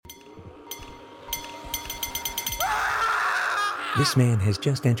This man has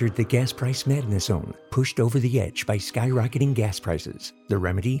just entered the gas price madness zone, pushed over the edge by skyrocketing gas prices. The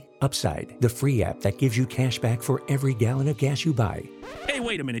remedy? Upside, the free app that gives you cash back for every gallon of gas you buy. Hey,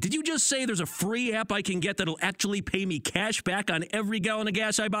 wait a minute. Did you just say there's a free app I can get that'll actually pay me cash back on every gallon of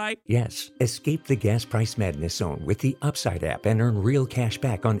gas I buy? Yes. Escape the gas price madness zone with the Upside app and earn real cash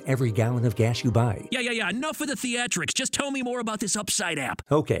back on every gallon of gas you buy. Yeah. Enough of the theatrics. Just tell me more about this Upside app.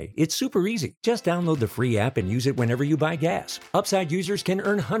 Okay, it's super easy. Just download the free app and use it whenever you buy gas. Upside users can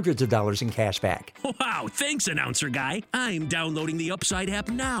earn hundreds of dollars in cash back. Wow, thanks, announcer guy. I'm downloading the Upside app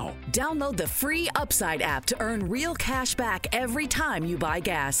now. Download the free Upside app to earn real cash back every time you buy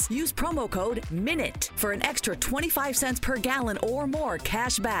gas. Use promo code MINUTE for an extra 25 cents per gallon or more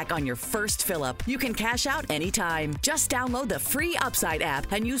cash back on your first fill-up. You can cash out anytime. Just download the free Upside app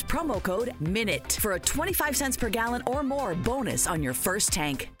and use promo code MINUTE for a 25 cents per gallon or more bonus on your first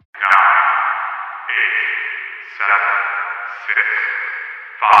tank. 9, 8, 7, 6,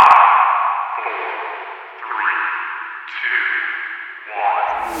 5, 4, 3,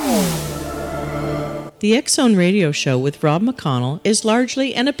 2, 1. The X Zone Radio Show with Rob McConnell is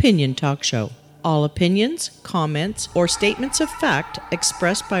largely an opinion talk show. All opinions, comments, or statements of fact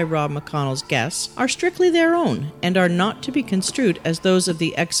expressed by Rob McConnell's guests are strictly their own and are not to be construed as those of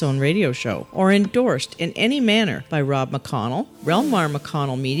the X Zone Radio Show or endorsed in any manner by Rob McConnell, Relmar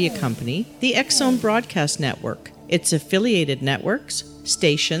McConnell Media Company, the X Zone Broadcast Network, its affiliated networks,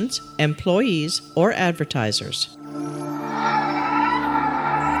 stations, employees, or advertisers.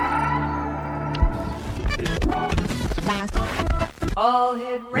 All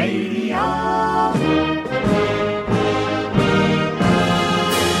Hit Radio.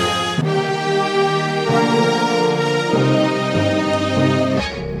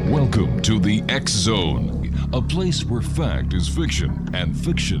 Welcome to the X Zone, a place where fact is fiction and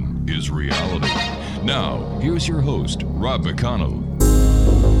fiction is reality. Now, here's your host, Rob McConnell.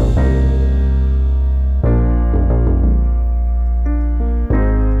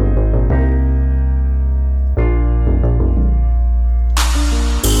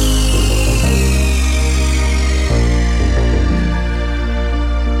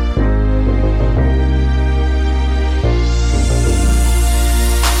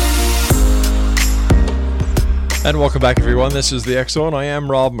 And welcome back, everyone. This is the X Zone. I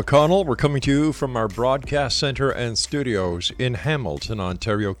am Rob McConnell. We're coming to you from our broadcast center and studios in Hamilton,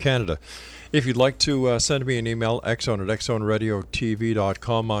 Ontario, Canada. If you'd like to send me an email,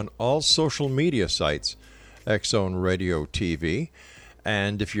 xzone@xzoneradiotv.com, on all social media sites, X Zone Radio TV.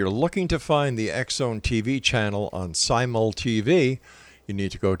 And if you're looking to find the X Zone TV channel on Simul TV, you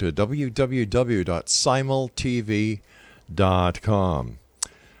need to go to www.simultv.com.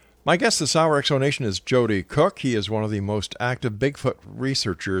 My guest this hour, Exonation, is JOEDY Cook. He is one of the most active Bigfoot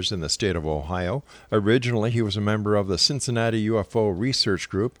researchers in the state of Ohio. Originally, he was a member of the Cincinnati UFO Research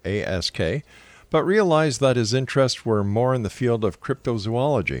Group, ASK, but realized that his interests were more in the field of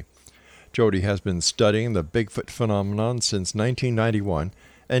cryptozoology. JOEDY has been studying the Bigfoot phenomenon since 1991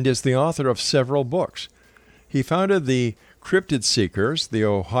 and is the author of several books. He founded the Cryptid Seekers, the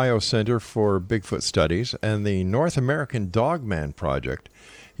Ohio Center for Bigfoot Studies, and the North American Dogman Project.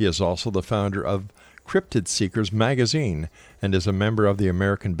 He is also the founder of Cryptid Seekers magazine and is a member of the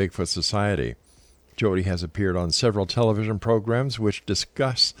American Bigfoot Society. JOEDY has appeared on several television programs which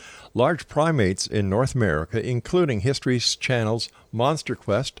discuss large primates in North America, including History Channel's Monster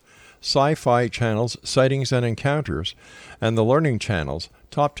Quest, Sci-Fi Channel's Sightings and Encounters, and the Learning Channel's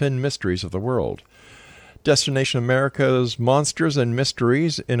Top 10 Mysteries of the World. Destination America's Monsters and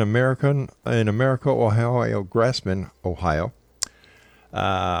Mysteries in America, Ohio, Grassman, Ohio.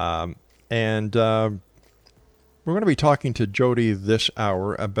 We're going to be talking to JOEDY this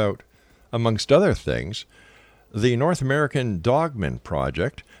hour about, amongst other things, the North American Dogman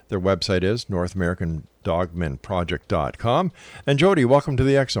Project. Their website is northamericandogmanproject.com. And JOEDY, welcome to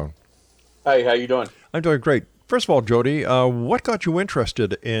the X Zone. Hey, how you doing? I'm doing great. First of all, JOEDY, what got you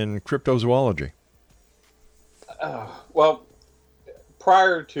interested in cryptozoology? Well,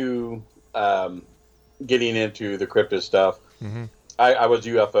 prior to getting into the crypto stuff, I was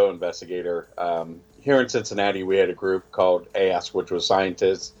a UFO investigator. Here in Cincinnati, we had a group called ASK, which was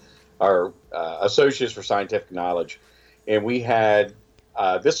scientists, or Associates for Scientific Knowledge. And we had,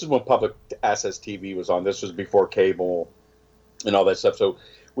 this is when Public Access TV was on. This was before cable and all that stuff. So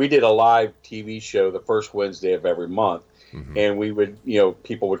we did a live TV show the first Wednesday of every month. And we would,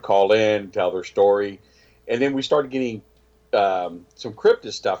 people would call in, tell their story. And then we started getting some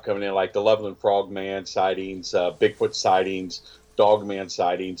cryptid stuff coming in, like the Loveland Frogman sightings, Bigfoot sightings, Dogman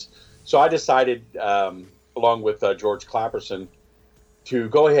sightings. So I decided, along with George Clapperson, to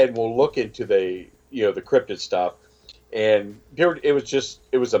go ahead and we'll look into the the cryptid stuff. And it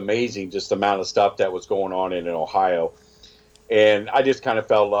was amazing just the amount of stuff that was going on in Ohio. And I just kind of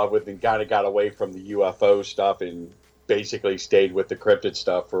fell in love with it and kind of got away from the UFO stuff and basically stayed with the cryptid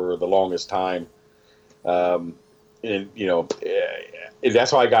stuff for the longest time. And,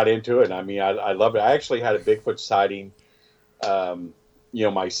 that's how I got into it. I mean, I love it. I actually had a Bigfoot sighting,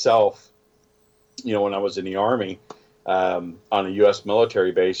 myself, when I was in the Army. On a U.S.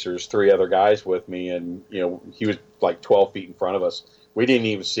 military base, there's 3 other guys with me, and he was like 12 feet in front of us. We didn't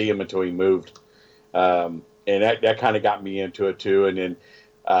even see him until he moved, and that kind of got me into it too. And then,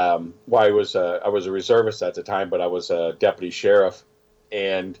 I was a reservist at the time, but I was a deputy sheriff,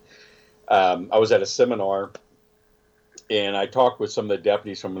 and I was at a seminar, and I talked with some of the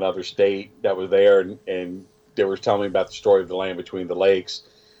deputies from another state that were there, and they were telling me about the story of the land between the lakes.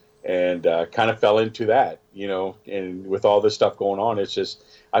 And kind of fell into that, and with all this stuff going on, it's just,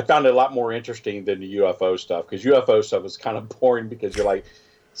 I found it a lot more interesting than the UFO stuff, because UFO stuff is kind of boring because you're like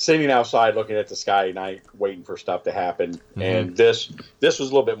sitting outside looking at the sky at night waiting for stuff to happen. Mm-hmm. And this was a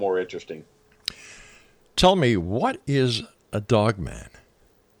little bit more interesting. Tell me, what is a Dogman?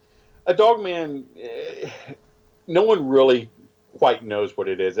 A Dogman, no one really quite knows what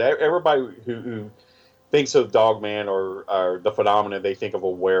it is. Everybody who thinks of Dogman or the phenomenon, they think of a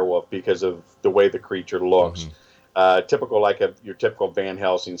werewolf because of the way the creature looks. Mm-hmm. Typical, like your typical Van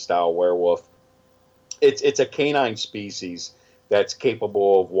Helsing style werewolf. It's a canine species that's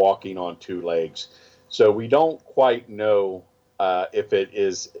capable of walking on 2 legs. So we don't quite know if it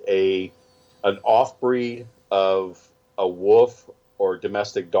is an off-breed of a wolf or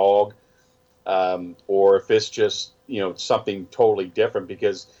domestic dog, or if it's just something totally different,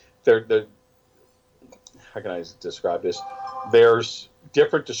 because how can I describe this? There's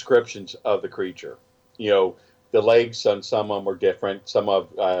different descriptions of the creature. The legs on some of them are different. Some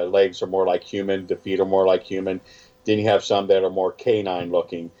of legs are more like human. The feet are more like human. Then you have some that are more canine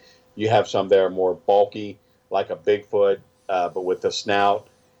looking. You have some that are more bulky, like a Bigfoot, but with a snout.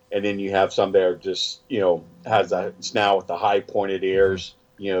 And then you have some that are just, has a snout with the high pointed ears,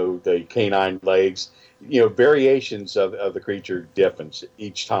 the canine legs. Variations of the creature different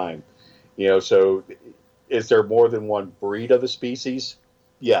each time. So is there more than one breed of the species?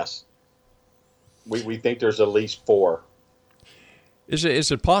 Yes. We think there's at least 4.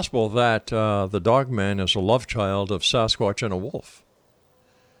 Is it possible that the Dogman is a love child of Sasquatch and a wolf?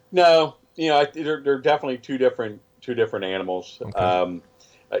 No, they're definitely two different animals. Okay.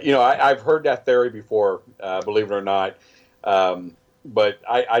 I've heard that theory before, believe it or not, but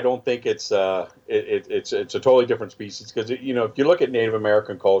I don't think it's a totally different species, because if you look at Native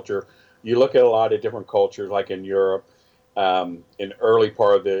American culture, you look at a lot of different cultures, like in Europe, in early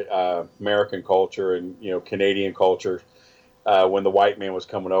part of the American culture and Canadian culture, when the white man was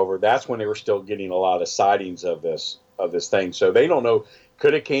coming over, that's when they were still getting a lot of sightings of this thing. So they don't know,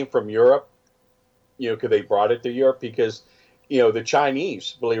 could it came from Europe? Could they brought it to Europe? Because the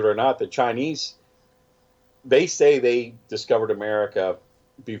Chinese, believe it or not, they say they discovered America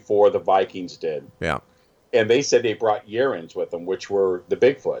before the Vikings did. Yeah, and they said they brought Yerins with them, which were the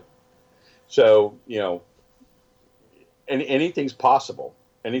Bigfoot. So, anything's possible.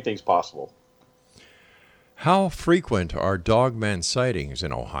 Anything's possible. How frequent are Dogman sightings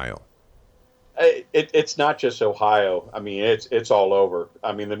in Ohio? It's not just Ohio. I mean, it's all over.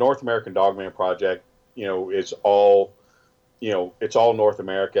 I mean, the North American Dogman Project, is all, it's all North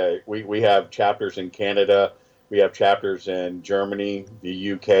America. We have chapters in Canada. We have chapters in Germany,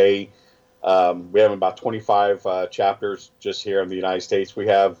 the UK. We have about 25 chapters just here in the United States. We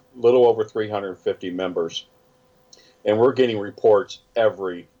have a little over 350 members, and we're getting reports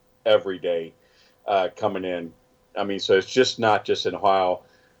every day coming in. I mean, so it's just not just in Ohio,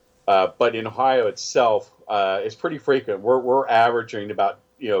 but in Ohio itself, it's pretty frequent. We're averaging about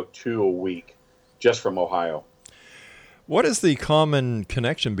 2 a week just from Ohio. What is the common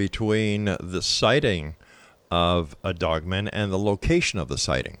connection between the sighting of a Dogman and the location of the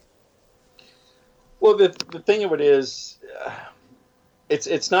sighting? Well, the thing of it is,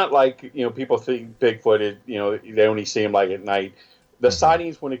 it's not like people think Bigfoot. They only see him like at night. The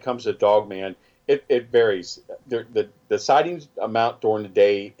sightings when it comes to Dogman, it varies. The sightings amount during the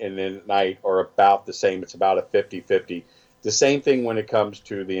day and then at night are about the same. It's about a 50-50. The same thing when it comes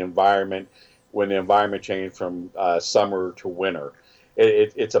to the environment. When the environment changed from summer to winter,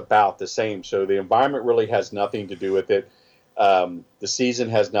 it's about the same. So the environment really has nothing to do with it. The season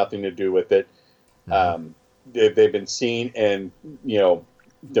has nothing to do with it. They've been seen in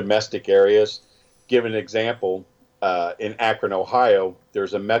domestic areas. Give an example, in Akron, Ohio,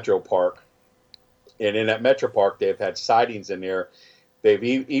 there's a metro park, and in that metro park they've had sightings in there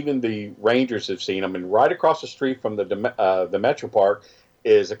Even the rangers have seen them. And right across the street from the Metro Park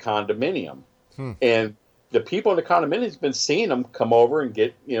is a condominium, and the people in the condominium have been seeing them come over and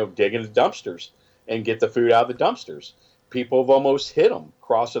get, dig into dumpsters and get the food out of the dumpsters. People have almost hit them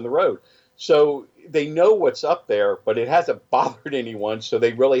crossing the road. So they know what's up there, but it hasn't bothered anyone, so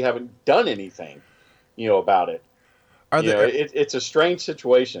they really haven't done anything, about it. It's a strange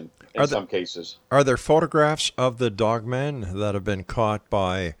situation in some cases. Are there photographs of the Dogman that have been caught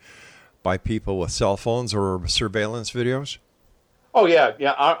by people with cell phones or surveillance videos? Oh yeah.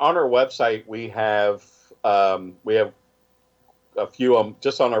 On our website, we have a few of them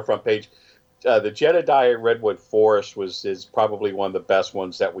just on our front page. The JOEDY Redwood Forest is probably one of the best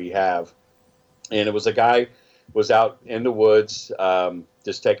ones that we have. And it was a guy was out in the woods,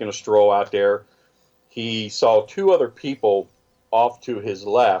 just taking a stroll out there. He saw two other people off to his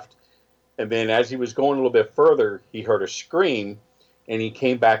left. And then as he was going a little bit further, he heard a scream, and he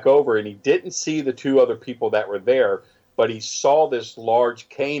came back over, and he didn't see the two other people that were there, but he saw this large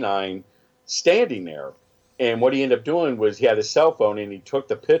canine standing there. And what he ended up doing was he had his cell phone, and he took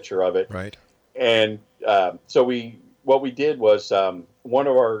the picture of it. Right. And so what we did was one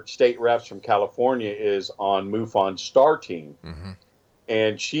of our state reps from California is on MUFON's STAR team. Mm-hmm.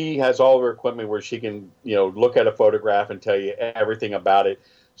 And she has all of her equipment where she can, look at a photograph and tell you everything about it.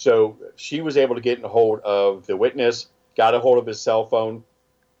 So she was able to get in hold of the witness, got a hold of his cell phone,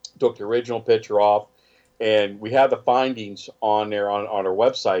 took the original picture off, and we have the findings on there on our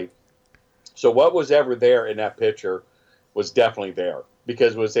website. So what was ever there in that picture was definitely there,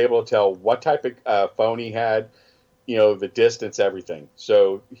 because it was able to tell what type of phone he had, the distance, everything.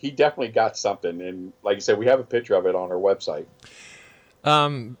 So he definitely got something. And like I said, we have a picture of it on our website.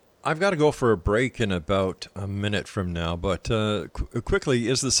 I've got to go for a break in about a minute from now, but quickly,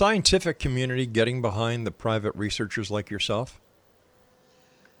 is the scientific community getting behind the private researchers like yourself?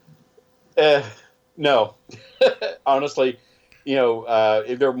 No. Honestly,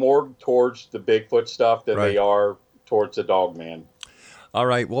 they're more towards the Bigfoot stuff than they are towards the Dogman. All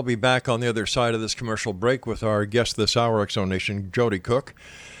right, we'll be back on the other side of this commercial break with our guest this hour, Exonation, JOEDY Cook.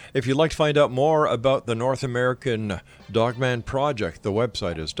 If you'd like to find out more about the North American Dogman Project, the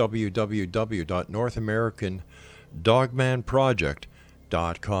website is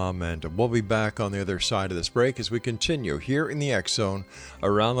www.northamericandogmanproject.com. And we'll be back on the other side of this break as we continue here in the X Zone,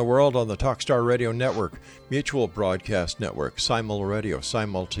 around the world on the Talkstar Radio Network, Mutual Broadcast Network, Simul Radio,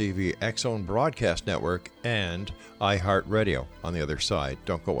 Simul TV, X Zone Broadcast Network, and iHeartRadio on the other side.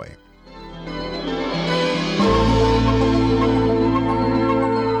 Don't go away.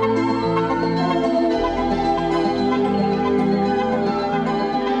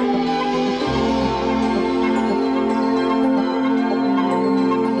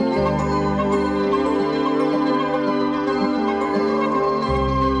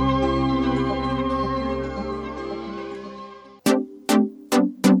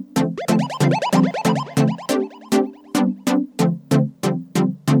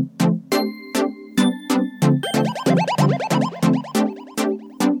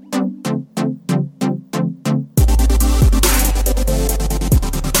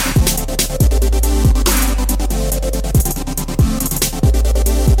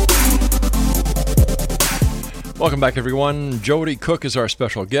 Welcome back, everyone. JOEDY Cook is our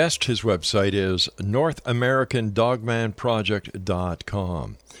special guest. His website is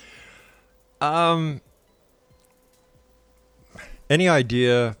NorthAmericanDogmanProject.com. Any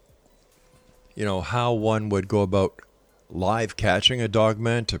idea, how one would go about live catching a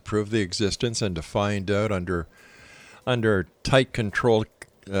dogman to prove the existence and to find out under tight controlled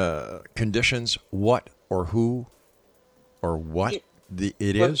conditions what or who or what it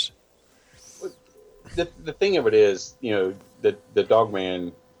is? The thing of it is, the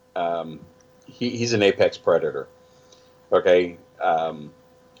Dogman, he's an apex predator. Okay,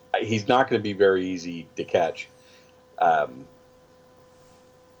 he's not going to be very easy to catch. The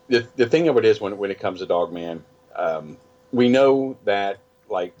thing of it is, when it comes to Dogman, we know that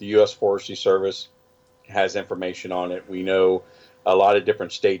like the U.S. Forestry Service has information on it. We know a lot of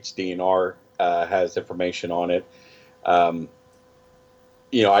different states' DNR has information on it.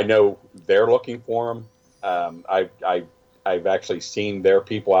 I know they're looking for them. I've actually seen their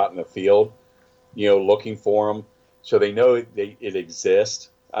people out in the field, looking for them. So they know it exists.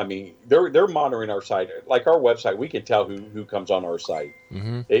 I mean, they're monitoring our site. Like our website, we can tell who comes on our site.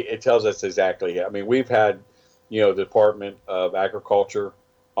 Mm-hmm. It tells us exactly. I mean, we've had, the Department of Agriculture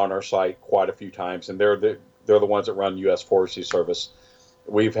on our site quite a few times, and they're the ones that run U.S. Forestry Service.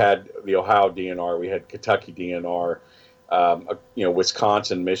 We've had the Ohio DNR. We had Kentucky DNR.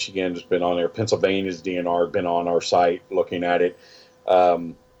 Wisconsin, Michigan has been on there. Pennsylvania's DNR been on our site looking at it.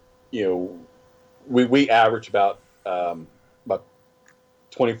 You know, we average about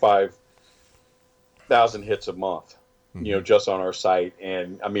 25,000 hits a month, you know, just on our site.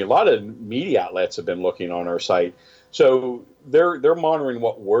 And I mean, a lot of media outlets have been looking on our site. So they're monitoring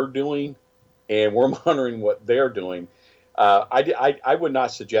what we're doing, and we're monitoring what they're doing. I would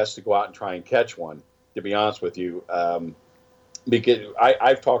not suggest to go out and try and catch one, to be honest with you, because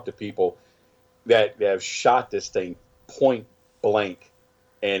I've talked to people that have shot this thing point blank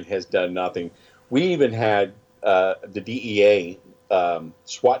and has done nothing. We even had the DEA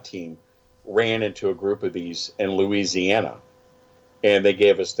SWAT team ran into a group of these in Louisiana, and they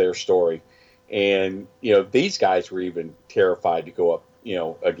gave us their story. And, you know, these guys were even terrified to go up, you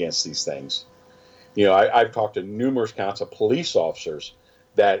know, against these things. You know, I've talked to numerous counts of police officers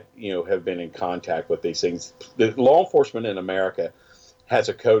that, you know, have been in contact with these things. The law enforcement in America has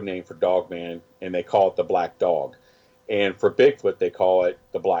a code name for Dogman, and they call it the black dog. And for Bigfoot, they call it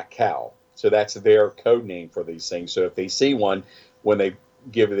the black cow. So that's their code name for these things. So if they see one, when they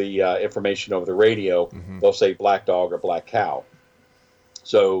give the information over the radio, they'll say black dog or black cow.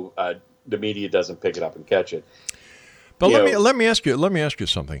 So the media doesn't pick it up and catch it. But let me ask you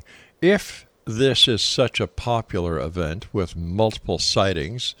something. If this is such a popular event with multiple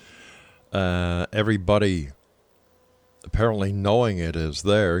sightings, everybody apparently knowing it is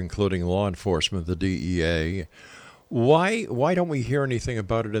there, including law enforcement, the DEA, why don't we hear anything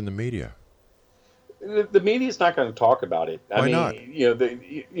about it in the media? The media is not going to talk about it. Why not? You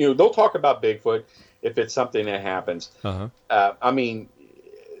know, they'll talk about Bigfoot if it's something that happens. I mean,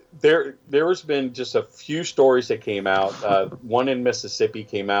 there has been just a few stories that came out. One in Mississippi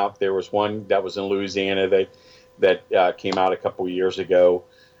came out. There was one that was in Louisiana that came out a couple of years ago.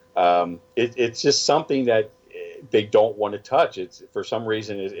 It's just something that they don't want to touch. It's for some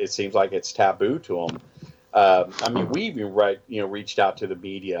reason it seems like it's taboo to them. I mean, we even reached out to the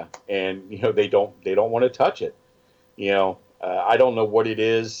media, and you know they don't want to touch it. You know, I don't know what it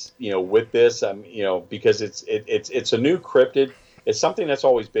is. You know, with this, you know, because it's a new cryptid. It's something that's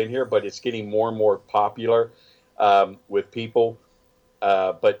always been here, but it's getting more and more popular with people.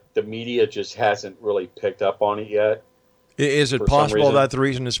 But the media just hasn't really picked up on it yet. Is it possible that the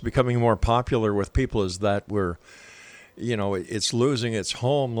reason it's becoming more popular with people is that it's losing its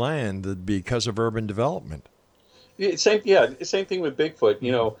homeland because of urban development? Same thing with Bigfoot.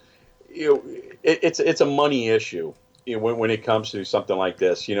 You know, it's a money issue. You know, when it comes to something like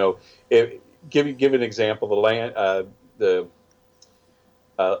this. You know, give an example. The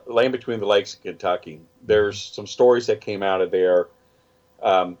land between the lakes in Kentucky. There's some stories that came out of there.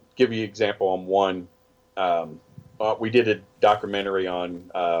 Give you an example on one. We did a documentary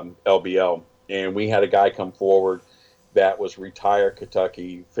on LBL, and we had a guy come forward that was retired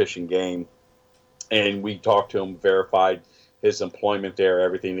Kentucky Fish and Game, and we talked to him, verified his employment there,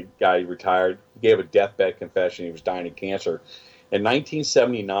 everything. The guy retired. He gave a deathbed confession. He was dying of cancer. In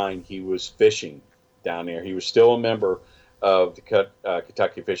 1979, he was fishing down there. He was still a member of the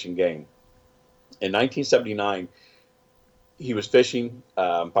Kentucky Fish and Game. In 1979, he was fishing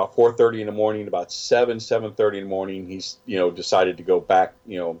about 4:30 in the morning. About 7:30 in the morning, he's decided to go back,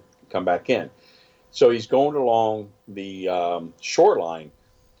 come back in. So he's going along the shoreline,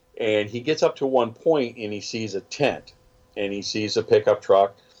 and he gets up to one point, and he sees a tent, and he sees a pickup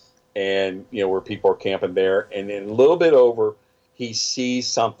truck, and where people are camping there. And then a little bit over, he sees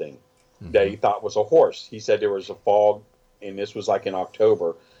something that he thought was a horse. He said there was a fog, and this was like in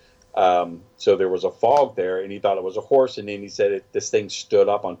October. So there was a fog there, and he thought it was a horse. And then he said this thing stood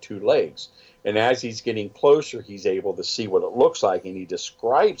up on two legs. And as he's getting closer, he's able to see what it looks like, and he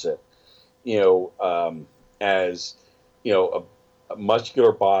describes it, as a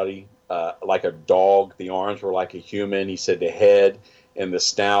muscular body, like a dog. The arms were like a human. He said the head and the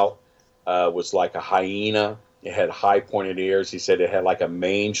snout was like a hyena. It had high pointed ears. He said it had like a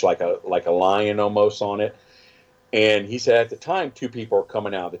mange, like a lion almost on it. And he said at the time, two people are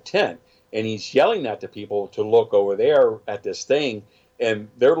coming out of the tent, and he's yelling at the people to look over there at this thing, and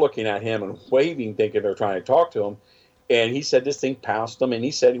they're looking at him and waving, thinking they're trying to talk to him. And he said this thing pounced him, and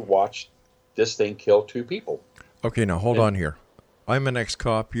he said he watched this thing kill two people. Okay, now hold on here. I'm an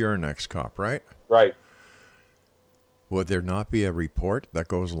ex-cop, you're an ex-cop, right? Right. Would there not be a report that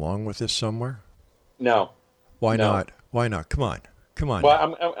goes along with this somewhere? No. Why not? Why not? Come on.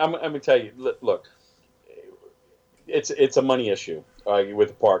 Well, I'm going to tell you, look. It's a money issue with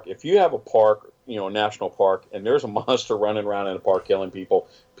the park. If you have a park, a national park, and there's a monster running around in the park killing people,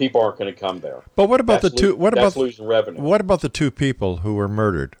 people aren't going to come there. But what about that's losing revenue? What about the two people who were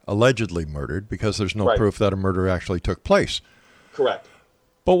murdered, allegedly murdered, because there's no proof that a murder actually took place? Correct.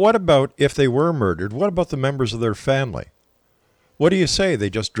 But what about if they were murdered? What about the members of their family? What do you say?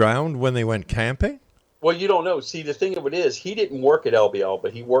 They just drowned when they went camping? Well, you don't know. See, the thing of it is, he didn't work at LBL,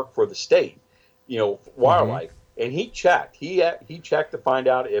 but he worked for the state, wildlife, and he checked. He checked to find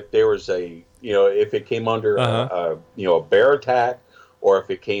out if there was if it came under a bear attack, or if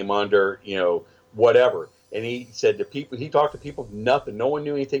it came under whatever. And he said to people, he talked to people, nothing. No one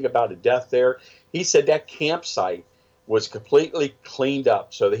knew anything about a death there. He said that campsite was completely cleaned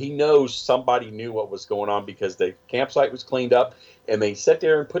up, so that he knows somebody knew what was going on, because the campsite was cleaned up, and they sat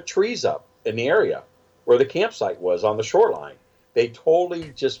there and put trees up in the area where the campsite was on the shoreline. They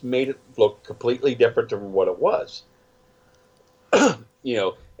totally just made it look completely different than what it was. And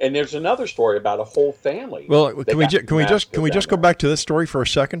there's another story about a whole family. Well, can we just go back to this story for a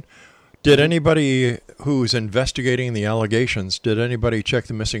second? Did anybody who's investigating the allegations, did anybody check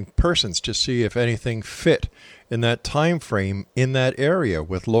the missing persons to see if anything fit in that time frame in that area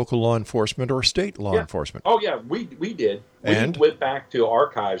with local law enforcement or state law enforcement? Oh yeah, we did. And? We went back to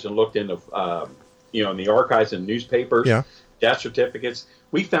archives and looked into in the archives and newspapers, death certificates.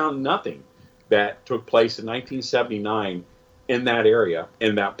 We found nothing that took place in 1979 in that area,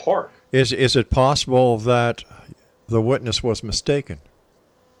 in that park. Is it possible that the witness was mistaken?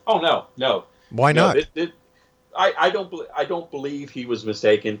 Oh no. Why not? I don't believe he was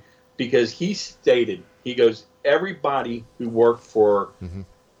mistaken, because he stated, he goes, everybody who worked for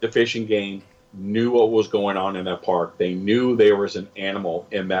the Fish and Game knew what was going on in that park. They knew there was an animal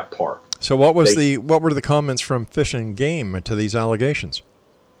in that park. So what were the comments from Fish and Game to these allegations?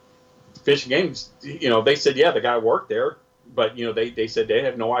 Fish and Game, they said, the guy worked there, but they said they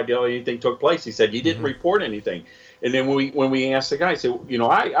have no idea anything took place. He said he didn't report anything. And then when we asked the guy, I said,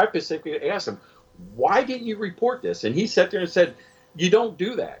 I specifically asked him, why didn't you report this? And he sat there and said, you don't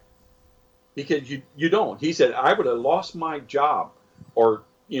do that, because you don't. He said, I would have lost my job, or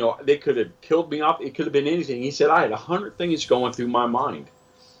they could have killed me off. It could have been anything. He said, I had 100 things going through my mind,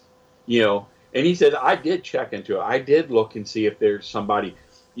 and he said, I did check into it. I did look and see if there's somebody,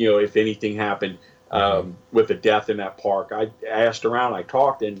 if anything happened with a death in that park. I asked around, I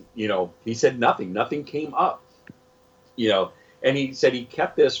talked, and he said nothing came up. And he said he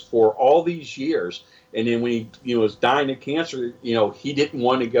kept this for all these years. And then when he was dying of cancer, he didn't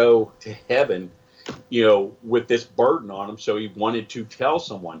want to go to heaven, with this burden on him. So he wanted to tell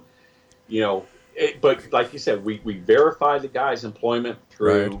someone, but like you said, we verified the guy's employment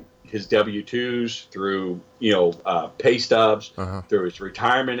through his W-2s, through, pay stubs, through his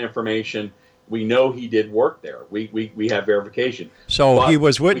retirement information. We know he did work there. We have verification. So but he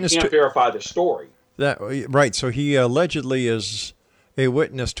was witness to... We can't verify the story. So he allegedly is a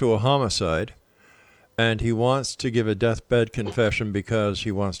witness to a homicide, and he wants to give a deathbed confession because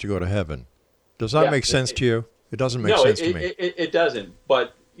he wants to go to heaven. Does that make sense to you? It doesn't make sense to me. It doesn't.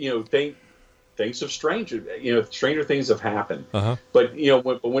 But things have stranger things have happened. But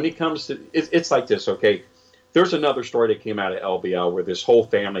when it comes to it's like this. Okay, there's another story that came out of LBL where this whole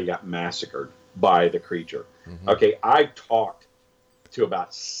family got massacred by the creature. Okay, I talked to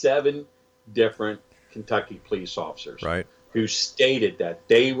about 7 different Kentucky police officers who stated that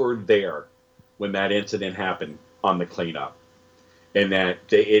they were there when that incident happened on the cleanup, and that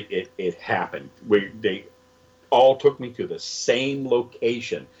it happened. They all took me to the same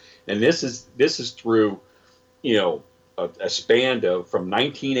location, and this is through a span of from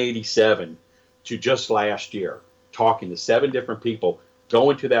 1987 to just last year, talking to 7 different people,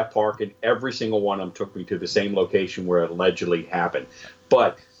 going to that park, and every single one of them took me to the same location where it allegedly happened.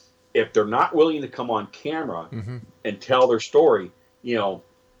 But if they're not willing to come on camera and tell their story,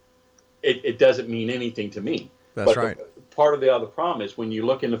 it doesn't mean anything to me. That's right. Part of the other problem is when you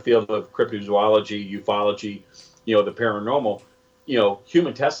look in the field of cryptozoology, ufology, the paranormal,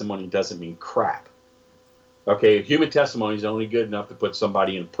 human testimony doesn't mean crap. Okay, human testimony is only good enough to put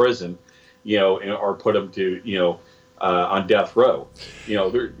somebody in prison, or put them to, on death row.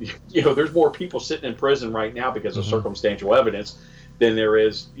 There's more people sitting in prison right now because of circumstantial evidence than there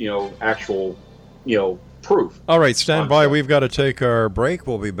is, actual, proof. All right, stand by. We've got to take our break.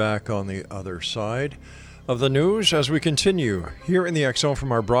 We'll be back on the other side of the news as we continue here in the X-Zone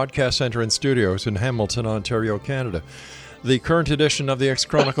from our broadcast center and studios in Hamilton, Ontario, Canada. The current edition of the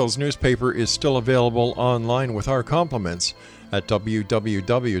X-Chronicles newspaper is still available online with our compliments at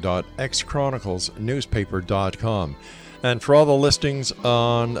www.xchroniclesnewspaper.com. And for all the listings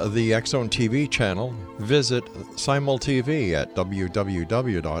on the X-Zone TV channel, visit SimulTV at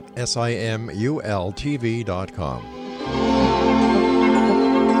www.simultv.com.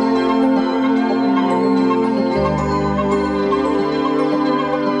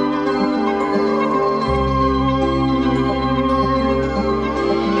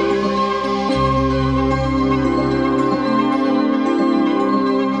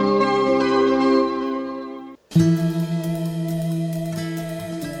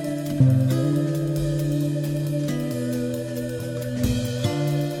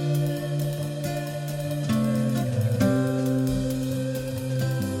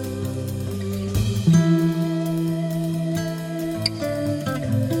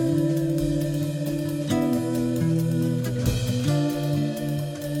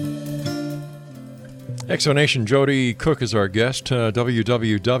 Exonation, JOEDY Cook is our guest,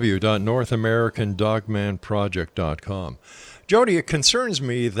 www.NorthAmericanDogmanProject.com. JOEDY, it concerns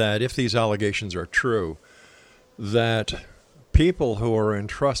me that if these allegations are true, that people who are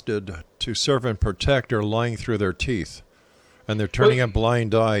entrusted to serve and protect are lying through their teeth, and they're turning a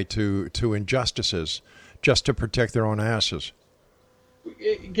blind eye to injustices just to protect their own asses.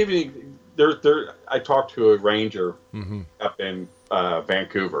 I talked to a ranger up in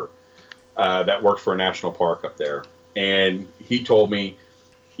Vancouver that works for a national park up there, and he told me,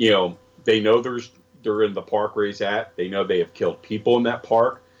 they know they're in the park where he's at. They know they have killed people in that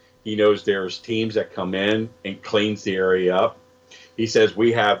park. He knows there's teams that come in and cleans the area up. He says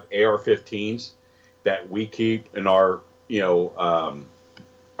we have AR-15s that we keep in our little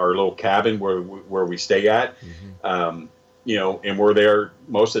cabin where we stay at. And we're there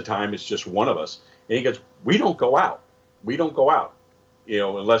most of the time. It's just one of us. And he goes, we don't go out.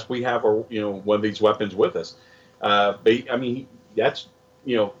 Unless we have one of these weapons with us. But I mean, that's,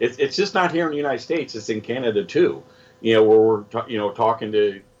 it's just not here in the United States. It's in Canada too. Where we're talking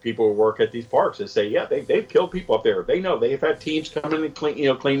to people who work at these parks and say, yeah, they've killed people up there. They know they've had teams come in and clean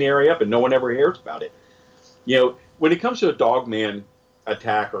the area up, and no one ever hears about it. When it comes to a Dogman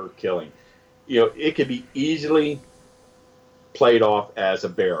attack or killing, it could be easily played off as a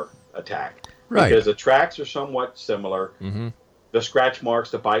bear attack, right? Because the tracks are somewhat similar. Mm-hmm. The scratch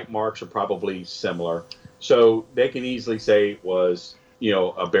marks, the bite marks are probably similar, so they can easily say it was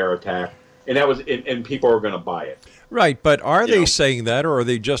a bear attack, and that was, and people are going to buy it. Right, but are they saying that, or are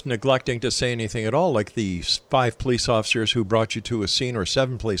they just neglecting to say anything at all, like the 5 police officers who brought you to a scene, or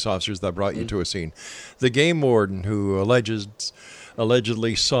 7 police officers that brought you to a scene? The game warden who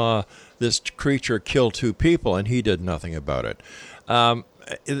allegedly saw this creature kill 2 people, and he did nothing about it.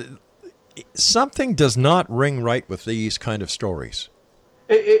 Something does not ring right with these kind of stories.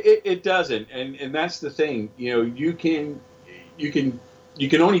 It doesn't, and that's the thing. You can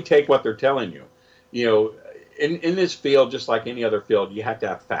only take what they're telling you. In this field, just like any other field, you have to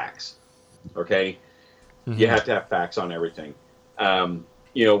have facts. Okay, you have to have facts on everything.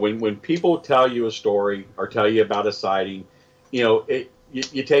 When people tell you a story or tell you about a sighting, you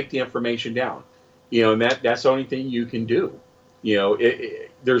take the information down. And that's the only thing you can do.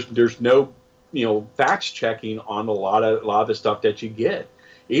 There's no facts checking on a lot of the stuff that you get,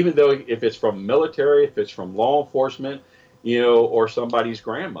 even though if it's from military, if it's from law enforcement, or somebody's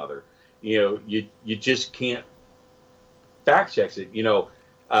grandmother, you just can't fact check it.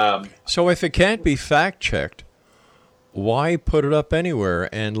 So if it can't be fact checked, why put it up anywhere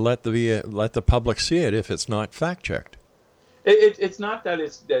and let the public see it if it's not fact checked? It's not that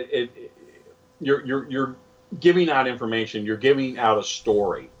you're giving out information. You're giving out a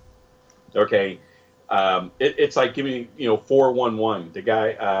story. Okay, it's like giving 411. The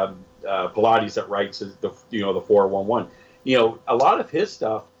guy Pilates that writes the 411. A lot of his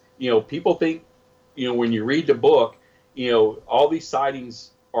stuff. People think when you read the book, all these sightings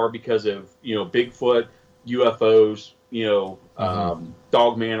are because of Bigfoot, UFOs,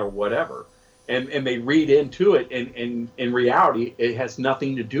 Dogman or whatever, and they read into it, and in reality, it has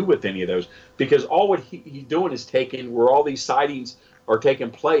nothing to do with any of those, because all what he's doing is taking where all these sightings are taking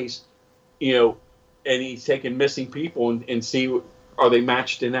place, and he's taking missing people and see are they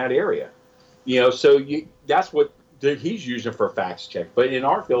matched in that area, so that's what he's using for facts check. But in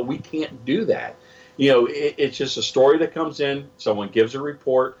our field, we can't do that. It's just a story that comes in, someone gives a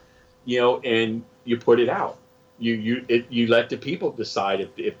report, and you put it out. You let the people decide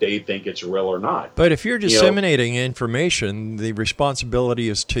if they think it's real or not. But if you're disseminating information, the responsibility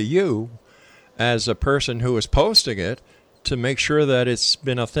is to you as a person who is posting it to make sure that it's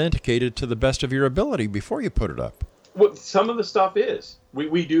been authenticated to the best of your ability before you put it up. Well, some of the stuff is.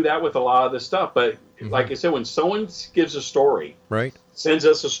 We do that with a lot of the stuff. But like I said, when someone gives a story, right, sends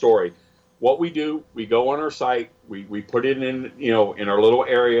us a story, what we do, we go on our site, we put it in in our little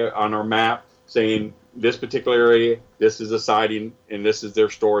area on our map saying this particular area, this is a sighting, and this is their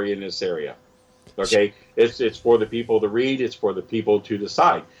story in this area. Okay, it's for the people to read, it's for the people to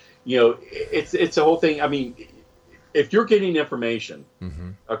decide. It's the whole thing. I mean, if you're getting information,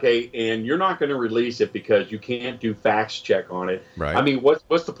 okay, and you're not going to release it because you can't do facts check on it, right? I mean,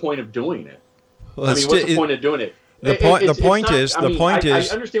 what's the point of doing it? Well, what's the point of doing it? The point is, I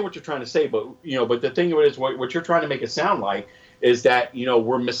understand what you're trying to say, but but the thing of it is, what you're trying to make it sound like is that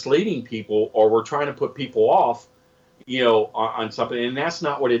we're misleading people or we're trying to put people off, on something, and that's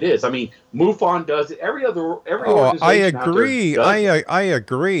not what it is. I mean, MUFON does it. Every organization. I agree. I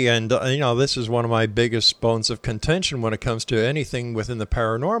agree, and this is one of my biggest bones of contention when it comes to anything within the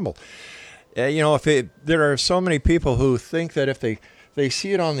paranormal. There are so many people who think that if they they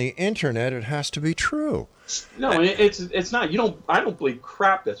see it on the internet, it has to be true. No, it's not. I don't believe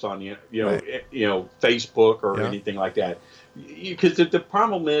crap that's on Right. Facebook or Yeah. anything like that. Because the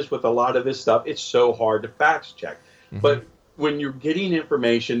problem is with a lot of this stuff, it's so hard to fact check. Mm-hmm. But when you're getting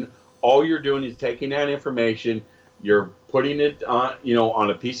information, all you're doing is taking that information, you're putting it on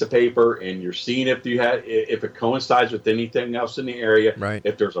a piece of paper, and you're seeing if it coincides with anything else in the area, Right.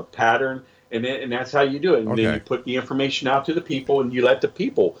 if there's a pattern, and that's how you do it. And then you put the information out to the people, and you let the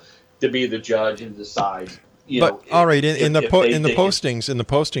people to be the judge and decide. All right, in the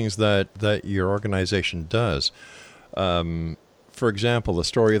postings that your organization does, for example, the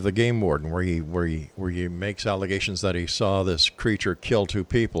story of the game warden, where he makes allegations that he saw this creature kill 2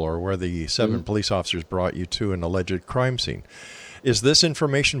 people, or where the 7 police officers brought you to an alleged crime scene. Is this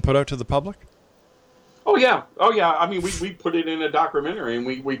information put out to the public? Oh yeah. I mean, we put it in a documentary, and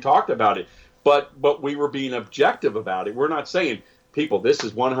we talked about it, but we were being objective about it. We're not saying, people, this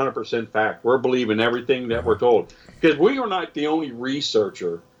is 100% fact. We're believing everything that we're told, because we are not the only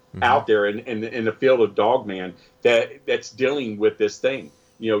researcher out there in the field of Dogman that's dealing with this thing,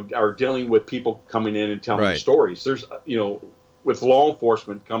 are dealing with people coming in and telling stories. There's, with law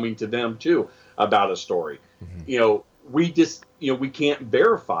enforcement coming to them too about a story. We just, we can't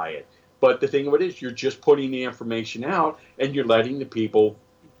verify it. But the thing of it is, you're just putting the information out, and you're letting the people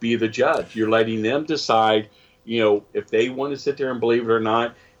be the judge. You're letting them decide, if they want to sit there and believe it or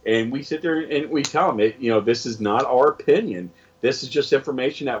not. And we sit there and we tell them, this is not our opinion. This is just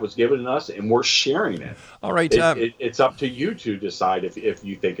information that was given to us, and we're sharing it. All right. It's up to you to decide if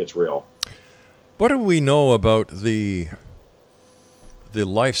you think it's real. What do we know about the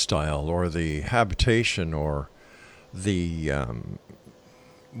lifestyle, or the habitation, or the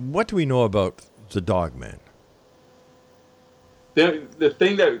what do we know about the Dogman? The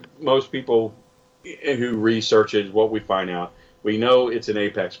thing that most people who research it, what we find out, we know it's an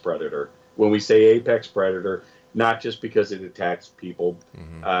apex predator. When we say apex predator, not just because it attacks people,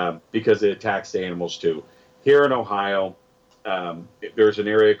 because it attacks the animals too. Here in Ohio, there's an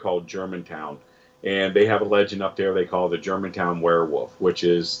area called Germantown, and they have a legend up there they call the Germantown werewolf, which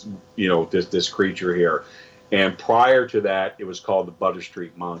is, this creature here. And prior to that, it was called the Butter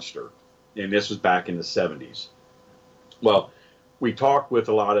Street Monster, and this was back in the 70s. Well, we talked with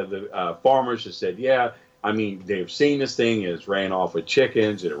a lot of the farmers that said, they've seen this thing. It ran off with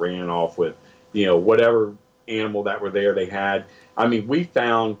chickens. It ran off with, whatever animal that were there they had. I mean, we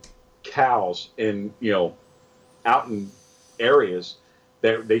found cows out in areas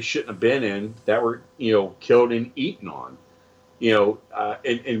that they shouldn't have been in, that were, killed and eaten on.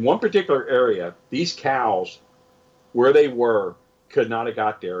 In one particular area, these cows, where they were, could not have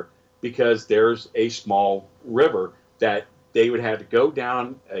got there because there's a small river that they would have to go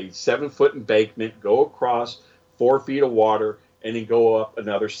down a 7-foot embankment, go across 4 feet of water, and then go up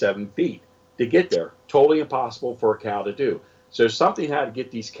another 7 feet to get there. Totally impossible for a cow to do. So something had to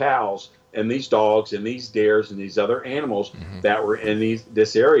get these cows and these dogs and these deers and these other animals that were in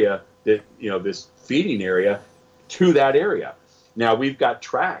this area, this feeding area, to that area. Now we've got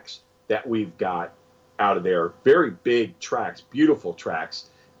tracks that we've got out of there, very big tracks, beautiful tracks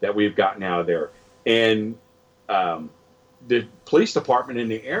that we've gotten out of there. And the police department in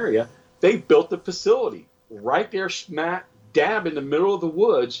the area, they built a facility right there smack dab in the middle of the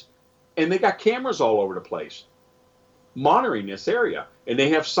woods, and they got cameras all over the place monitoring this area. And they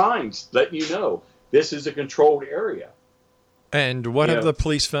have signs letting you know this is a controlled area. And what have the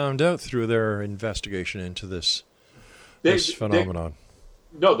police found out through their investigation into this phenomenon?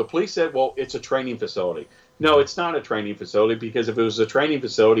 The police said, well, it's a training facility. No, it's not a training facility, because if it was a training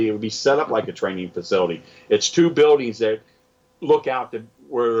facility, it would be set up like a training facility. It's 2 buildings that look out to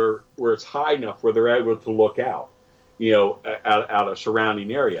where it's high enough where they're able to look out, out of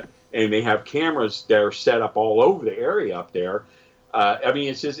surrounding area. And they have cameras that are set up all over the area up there.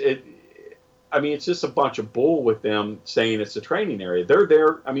 It's just a bunch of bull with them saying it's a training area. They're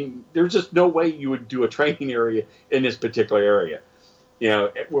there. I mean, there's just no way you would do a training area in this particular area,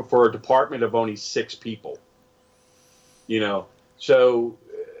 for a department of only 6 people. So,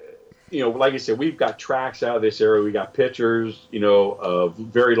 like I said, we've got tracks out of this area. We got pictures, of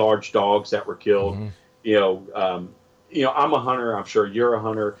very large dogs that were killed. I'm a hunter. I'm sure you're a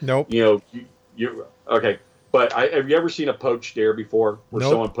hunter. Nope. You're okay. But have you ever seen a poached deer before, where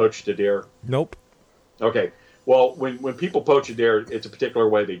someone poached a deer? Nope. Okay. Well, when people poach a deer, it's a particular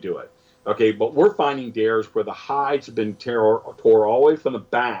way they do it. Okay, but we're finding deers where the hides have been tore all the way from the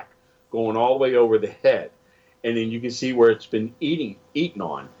back, going all the way over the head, and then you can see where it's been eaten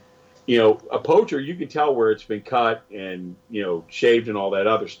on. A poacher, you can tell where it's been cut and shaved and all that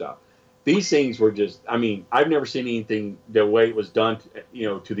other stuff. these things were just, I mean, I've never seen anything the way it was done,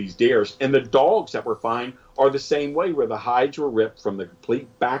 to these deers. And the dogs that were found are the same way, where the hides were ripped from the complete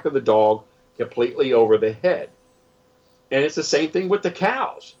back of the dog completely over the head. And it's the same thing with the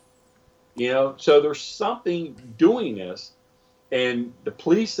cows. So there's something doing this. And the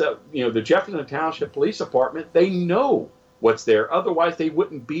police, the Jefferson Township Police Department, they know what's there. Otherwise, they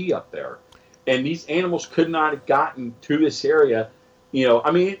wouldn't be up there. And these animals could not have gotten to this area.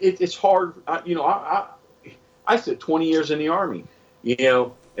 I mean, it's hard. I spent 20 years in the Army,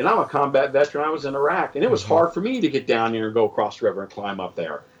 and I'm a combat veteran. I was in Iraq, and it was hard for me to get down there and go across the river and climb up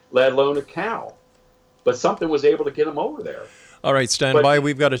there, let alone a cow. But something was able to get them over there. All right, stand by.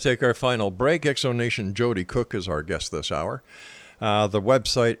 We've got to take our final break. Exonation JOEDY Cook is our guest this hour. The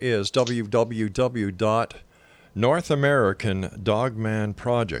website is www.North American Dogman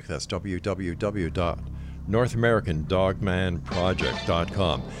Project. That's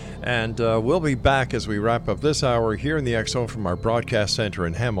www.NorthAmericanDogmanProject.com. And we'll be back as we wrap up this hour here in the X Zone from our broadcast center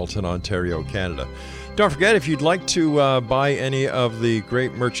in Hamilton, Ontario, Canada. Don't forget, if you'd like to buy any of the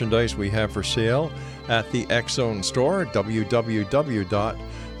great merchandise we have for sale at the X Zone store,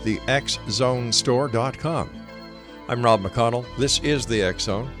 www.thexzonestore.com. I'm Rob McConnell. This is the X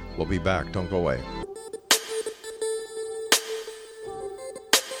Zone. We'll be back. Don't go away.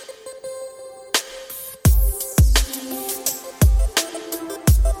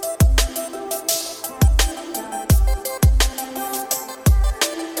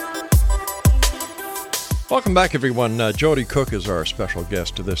 Welcome back, everyone. JOEDY Cook is our special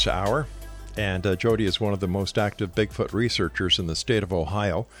guest to this hour. And JOEDY is one of the most active Bigfoot researchers in the state of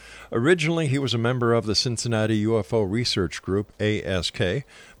Ohio. Originally, he was a member of the Cincinnati UFO Research Group, ASK,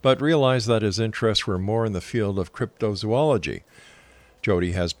 but realized that his interests were more in the field of cryptozoology.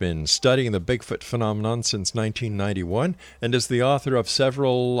 JOEDY has been studying the Bigfoot phenomenon since 1991 and is the author of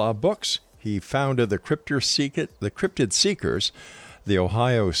several books. He founded the Cryptid Seekers, the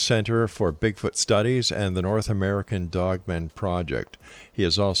Ohio Center for Bigfoot Studies, and the North American Dogman Project. He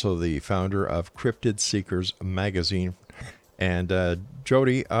is also the founder of Cryptid Seekers magazine. And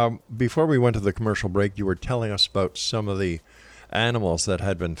JOEDY, before we went to the commercial break, you were telling us about some of the animals that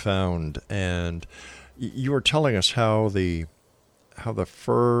had been found, and you were telling us how the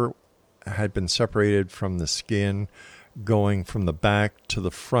fur had been separated from the skin, going from the back to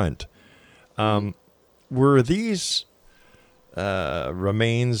the front. Were these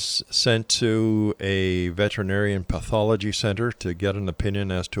remains sent to a veterinarian pathology center to get an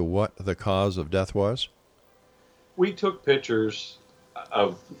opinion as to what the cause of death was? We took pictures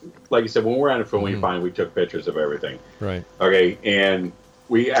of, like you said, when we're on the phone, we took pictures of everything. Right. Okay. And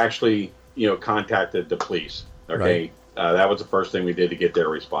we actually, contacted the police. Okay. Right. That was the first thing we did to get their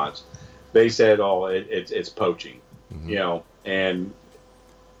response. They said, "Oh, it's poaching," and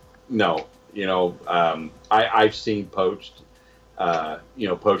no, I've seen poached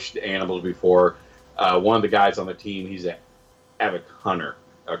animals before. One of the guys on the team, he's an avid hunter,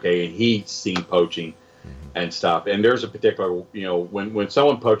 okay, and he's seen poaching and stuff. And there's a particular, when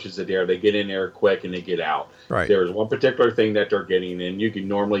someone poaches a deer, they get in there quick and they get out. Right. There's one particular thing that they're getting, and you can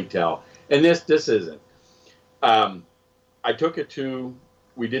normally tell. And this isn't.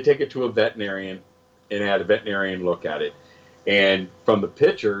 We did take it to a veterinarian and had a veterinarian look at it. And from the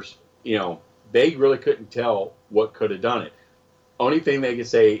pictures, they really couldn't tell what could have done it. Only thing they could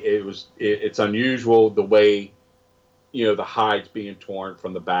say, it's unusual the way, the hides being torn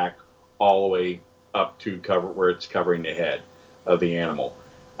from the back all the way up to where it's covering the head of the animal.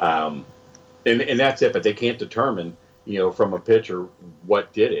 And that's it, but they can't determine, from a picture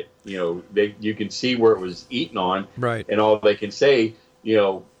what did it. You can see where it was eaten on, right? And all they can say,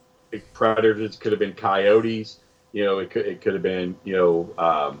 predators could have been coyotes, it could have been,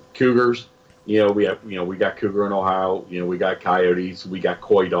 cougars. We got cougar in Ohio. We got coyotes. We got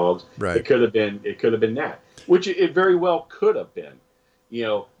coy dogs. Right. It could have been that, which it very well could have been.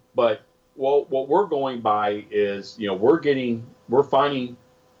 But what we're going by is, we're finding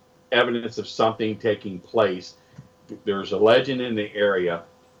evidence of something taking place. There's a legend in the area.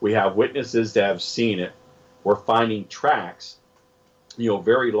 We have witnesses that have seen it. We're finding tracks,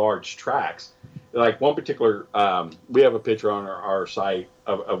 very large tracks. Like one particular, we have a picture on our site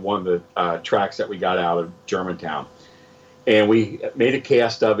of one of the tracks that we got out of Germantown. And we made a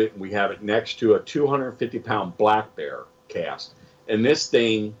cast of it, and we have it next to a 250-pound black bear cast. And this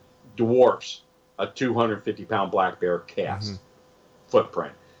thing dwarfs a 250-pound black bear cast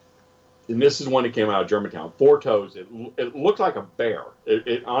footprint. And this is one that came out of Germantown. 4 toes. It looked like a bear.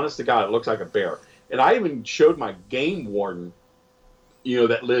 Honest to God, it looks like a bear. And I even showed my game warden,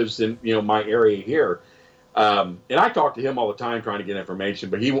 that lives in, my area here. And I talk to him all the time trying to get information,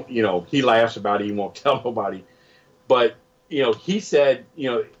 but he laughs about it. He won't tell nobody. But, he said,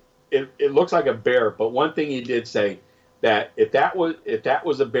 it looks like a bear. But one thing he did say, that if that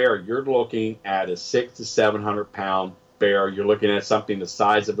was a bear, you're looking at a 600 to 700 pound bear. You're looking at something the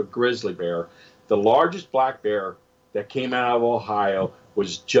size of a grizzly bear. The largest black bear that came out of Ohio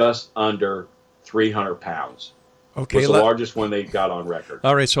was just under 300 pounds. Okay, was the largest one they got on record.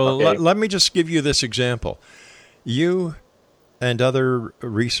 All right, so okay? let me just give you this example. You and other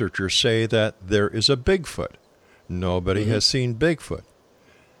researchers say that there is a Bigfoot. Nobody has seen Bigfoot.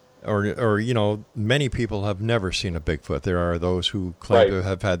 Or many people have never seen a Bigfoot. There are those who claim to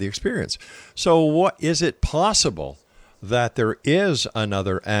have had the experience. So what is it possible that there is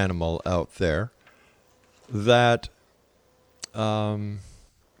another animal out there that,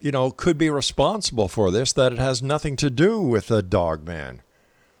 could be responsible for this, that it has nothing to do with a Dogman?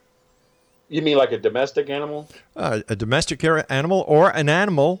 You mean like a domestic animal? A domestic animal, or an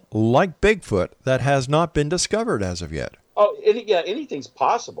animal like Bigfoot that has not been discovered as of yet. Oh, anything's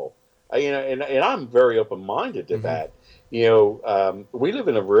possible. And I'm very open-minded to that. We live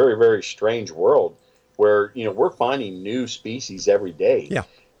in a very, very strange world where, we're finding new species every day. Yeah.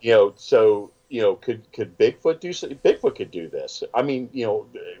 Could Bigfoot do so? Bigfoot could do this. I mean,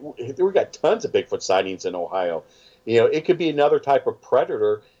 we got tons of Bigfoot sightings in Ohio. It could be another type of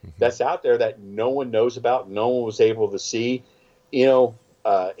predator that's out there that no one knows about, no one was able to see.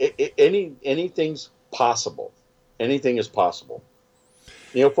 Anything's possible. Anything is possible.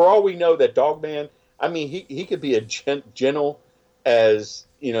 For all we know, that Dogman, I mean, he could be gentle as,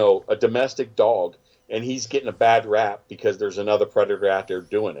 a domestic dog, and he's getting a bad rap because there's another predator out there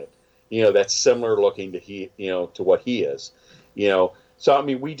doing it. That's similar looking to to what he is. So I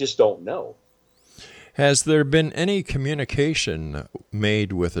mean, we just don't know. Has there been any communication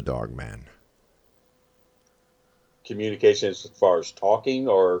made with the Dogman? Communication as far as talking,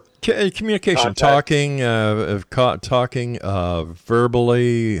 or communication, contact? talking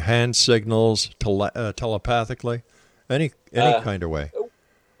verbally, hand signals, telepathically, any kind of way.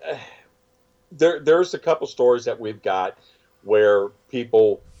 There's a couple stories that we've got where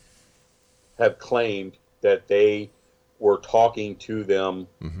people have claimed that they were talking to them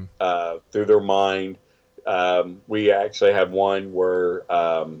through their mind. We actually had one where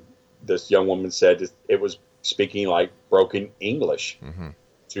this young woman said it was speaking like broken English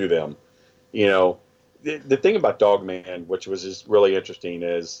to them. The thing about Dogman, which was just really interesting,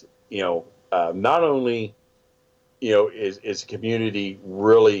 is not only is the community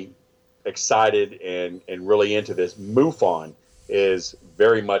really excited and really into this. MUFON is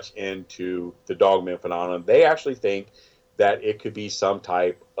very much into the Dogman phenomenon. They actually think that it could be some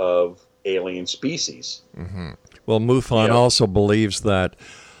type of alien species. Well, MUFON also believes that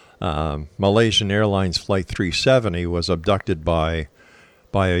Malaysian Airlines Flight 370 was abducted by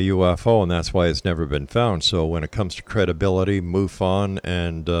a UFO, and that's why it's never been found. So when it comes to credibility, MUFON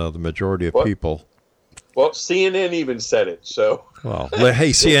and the majority of people... Well, CNN even said it, so... Well,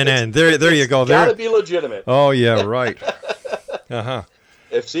 hey, CNN, there you go. It's got to be legitimate. Oh, yeah, right.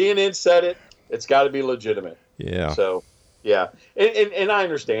 If CNN said it, it's got to be legitimate. Yeah. So, yeah. And I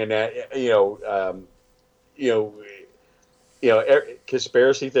understand that,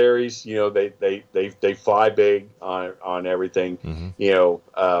 conspiracy theories, they fly big on everything.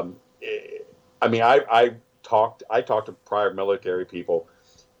 I mean, I talked to prior military people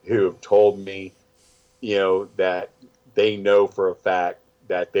who have told me, that they know for a fact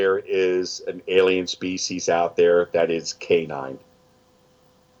that there is an alien species out there that is canine,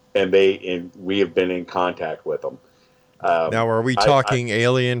 and we have been in contact with them. Now, are we talking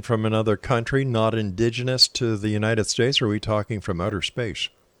alien from another country, not indigenous to the United States, or are we talking from outer space?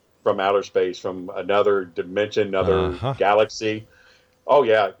 From outer space, from another dimension, another galaxy. Oh,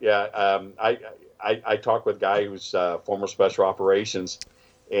 yeah. I talked with a guy who's former special operations,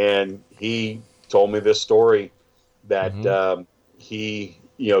 and he told me this story that they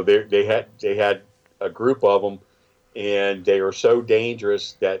had a group of them, and they were so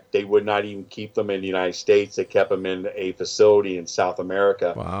dangerous that they would not even keep them in the United States. They kept them in a facility in South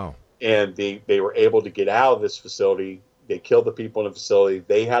America. Wow. And they were able to get out of this facility. They killed the people in the facility.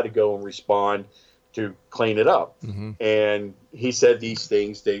 They had to go and respond to clean it up. And he said these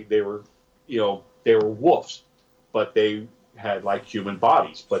things, they were wolves, but they had like human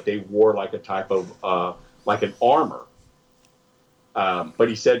bodies, but they wore like a type of like an armor. But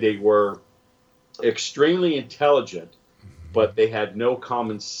he said they were extremely intelligent, but they had no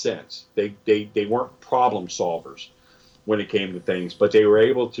common sense. They weren't problem solvers when it came to things, but they were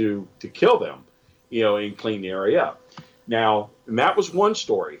able to kill them, and clean the area up. Now, and that was one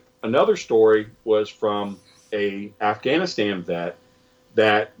story. another story was from a Afghanistan vet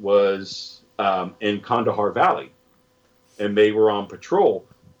that was in Kandahar Valley, and they were on patrol,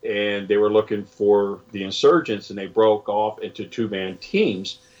 and they were looking for the insurgents, and they broke off into 2-man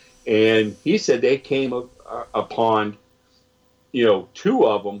teams. And he said they came upon, 2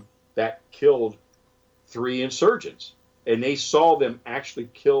 of them that killed 3 insurgents, and they saw them actually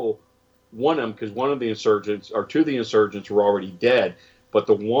kill one of them, because one of the insurgents, or 2 of the insurgents, were already dead, but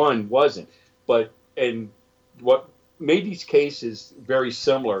the one wasn't. And what made these cases very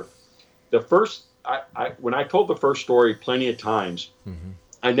similar, when I told the first story plenty of times, mm-hmm.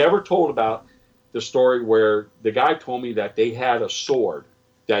 I never told about the story where the guy told me that they had a sword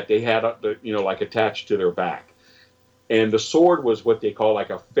that they had, like attached to their back. And the sword was what they call like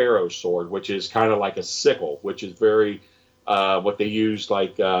a pharaoh sword, which is kind of like a sickle, which is very what they use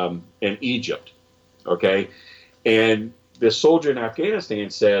like in Egypt. Okay. And the soldier in Afghanistan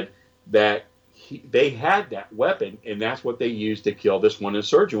said that they had that weapon, and that's what they used to kill this one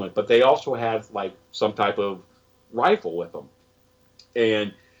insurgent with. But they also had like some type of rifle with them.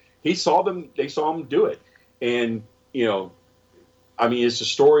 And they saw them do it. And, is the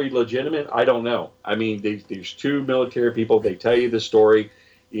story legitimate? I don't know. I mean, there's 2 military people. They tell you the story.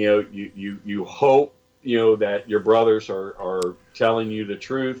 You hope, that your brothers are telling you the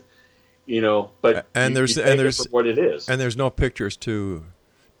truth, but there's what it is. And there's no pictures to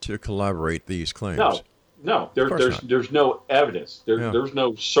collaborate these claims. No, there's no evidence. There's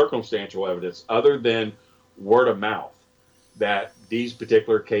no circumstantial evidence other than word of mouth that these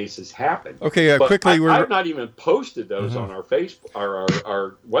particular cases happen. Okay, quickly, I've not even posted those on our Facebook,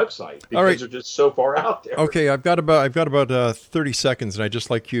 our website, because they're just so far out there. Okay, I've got about 30 seconds, and I'd just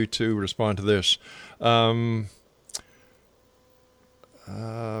like you to respond to this.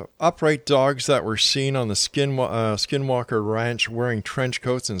 Upright dogs that were seen on the Skinwalker Ranch wearing trench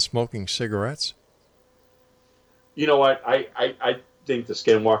coats and smoking cigarettes. You know what? I think the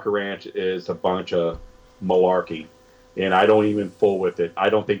Skinwalker Ranch is a bunch of malarkey, and I don't even fool with it. I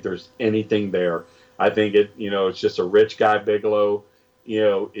don't think there's anything there. I think it's just a rich guy, Bigelow.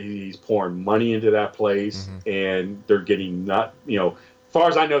 He's pouring money into that place, mm-hmm. and they're getting as far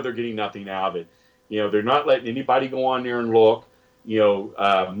as I know, they're getting nothing out of it. They're not letting anybody go on there and look.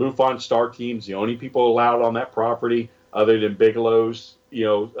 MUFON Star Team's the only people allowed on that property, other than Bigelow's,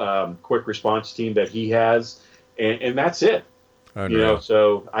 quick response team that he has, and that's it.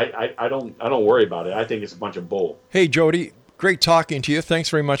 So I don't worry about it. I think it's a bunch of bull. Hey, JOEDY, great talking to you. Thanks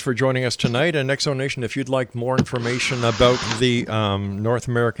very much for joining us tonight. And Exo Nation, if you'd like more information about the North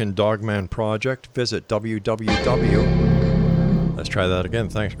American Dogman Project, visit Let's try that again.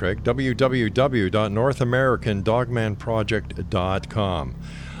 Thanks, Craig. www.northamericandogmanproject.com.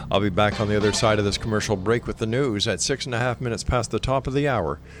 I'll be back on the other side of this commercial break with the news at 6.5 minutes past the top of the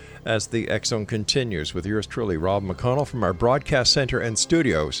hour as the X-Zone continues with yours truly, Rob McConnell, from our broadcast center and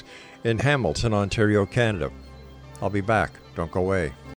studios in Hamilton, Ontario, Canada. I'll be back. Don't go away.